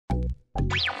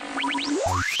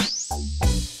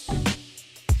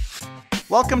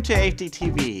Welcome to AFD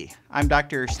TV. I'm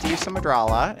Dr. Steve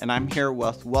Samadrala, and I'm here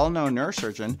with well-known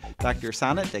neurosurgeon Dr.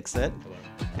 Sanat Dixit,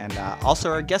 and also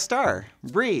our guest star,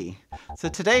 Bree. So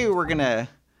today we're going to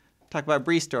talk about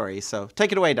Bree's story. So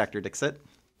take it away, Dr. Dixit.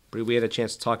 Bree, we had a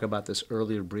chance to talk about this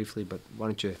earlier briefly, but why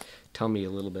don't you tell me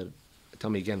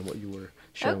again what you were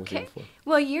sharing with me before.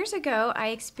 Well, years ago, I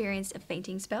experienced a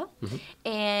fainting spell,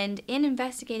 and in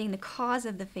investigating the cause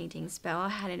of the fainting spell, I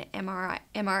had an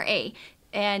MRA.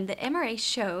 And the MRA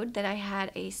showed that I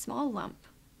had a small lump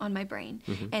on my brain.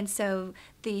 And so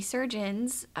the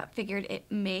surgeons figured it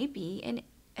may be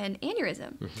an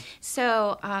aneurysm.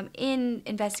 So in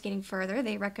investigating further,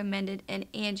 they recommended an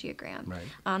angiogram. Right.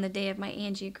 On the day of my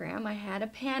angiogram, I had a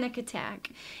panic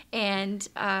attack. And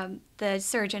the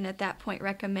surgeon at that point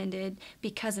recommended,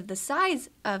 because of the size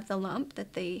of the lump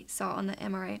that they saw on the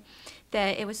MRI,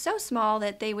 that it was so small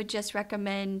that they would just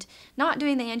recommend not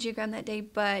doing the angiogram that day,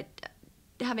 but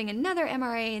having another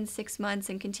MRA in 6 months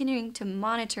and continuing to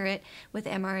monitor it with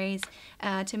MRAs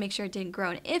to make sure it didn't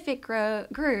grow. And if it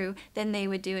grew, then they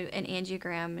would do an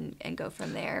angiogram and go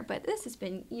from there. But this has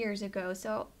been years ago,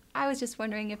 so I was just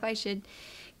wondering if I should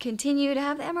continue to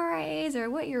have the MRAs or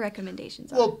what your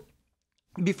recommendations are. Well,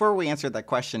 before we answer that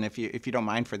question, if you don't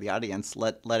mind for the audience,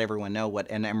 let everyone know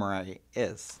what an MRI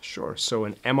is. Sure. So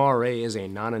an MRA is a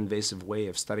non-invasive way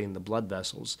of studying the blood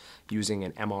vessels using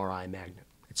an MRI magnet.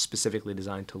 It's specifically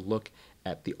designed to look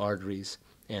at the arteries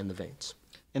and the veins.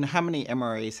 And how many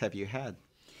MRAs have you had?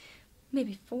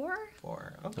 Maybe 4?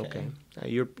 4. Okay. Now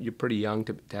you're pretty young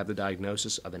to have the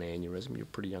diagnosis of an aneurysm. You're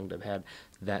pretty young to have had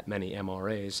that many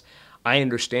MRAs. I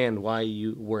understand why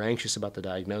you were anxious about the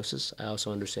diagnosis. I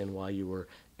also understand why you were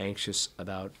anxious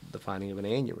about the finding of an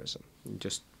aneurysm.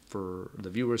 Just for the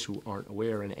viewers who aren't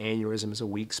aware, an aneurysm is a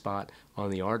weak spot on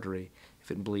the artery. If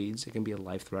it bleeds, it can be a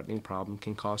life-threatening problem,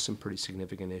 can cause some pretty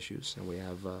significant issues. And we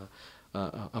have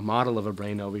a model of a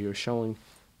brain over here showing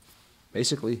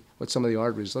basically what some of the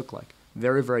arteries look like.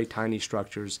 Very, very tiny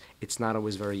structures. It's not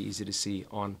always very easy to see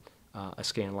on a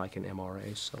scan like an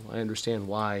MRA. So I understand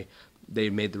why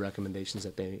they made the recommendations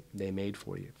that they made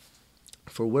for you.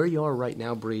 For where you are right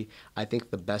now, Bree, I think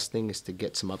the best thing is to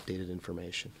get some updated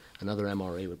information. Another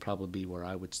MRA would probably be where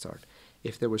I would start.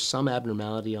 If there was some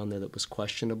abnormality on there that was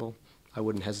questionable, I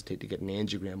wouldn't hesitate to get an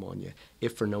angiogram on you,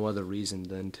 if for no other reason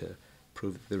than to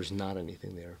prove that there's not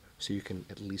anything there, so you can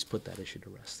at least put that issue to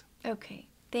rest. Okay.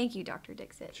 Thank you, Dr.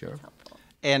 Dixit. Sure. That's helpful.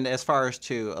 And as far as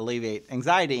to alleviate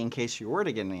anxiety in case you were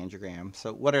to get an angiogram,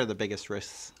 so what are the biggest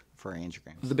risks for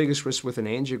angiograms? The biggest risks with an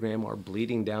angiogram are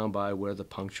bleeding down by where the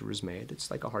puncture is made. It's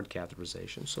like a hard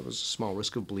catheterization, so there's a small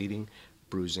risk of bleeding,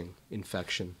 bruising,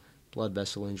 infection, blood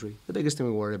vessel injury. The biggest thing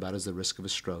we worry about is the risk of a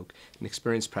stroke. In an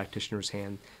experienced practitioner's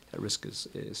hand, that risk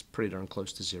is pretty darn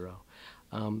close to zero.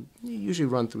 You usually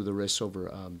run through the risks over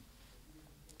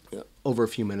a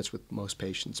few minutes with most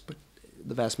patients, but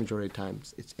the vast majority of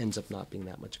times it ends up not being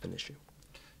that much of an issue.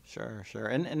 Sure.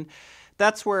 And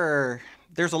that's where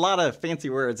there's a lot of fancy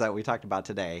words that we talked about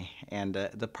today, and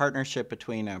the partnership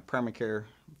between a primary care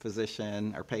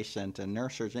physician or patient and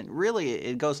neurosurgeon, really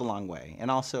it goes a long way, and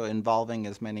also involving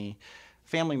as many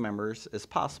family members as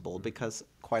possible, because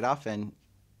quite often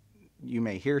you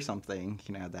may hear something,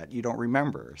 that you don't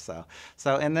remember. So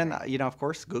and then, of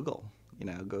course, Google,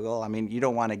 I mean, you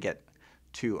don't want to get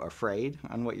too afraid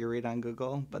on what you read on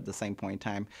Google, but at the same point in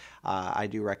time, I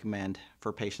do recommend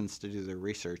for patients to do their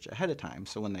research ahead of time,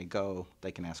 so when they go,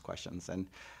 they can ask questions. And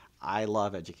I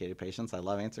love educated patients. I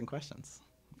love answering questions.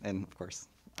 And of course,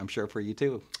 I'm sure for you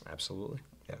too. Absolutely.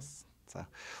 Yes. So,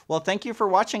 well, thank you for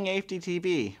watching AFD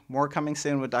TV. More coming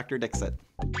soon with Dr. Dixit.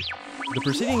 The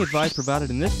preceding advice provided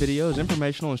in this video is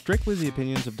informational and strictly the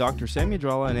opinions of Dr.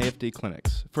 Samadrala and AFD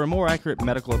Clinics. For a more accurate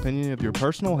medical opinion of your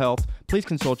personal health, please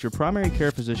consult your primary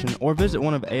care physician or visit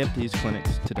one of AFD's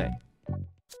clinics today.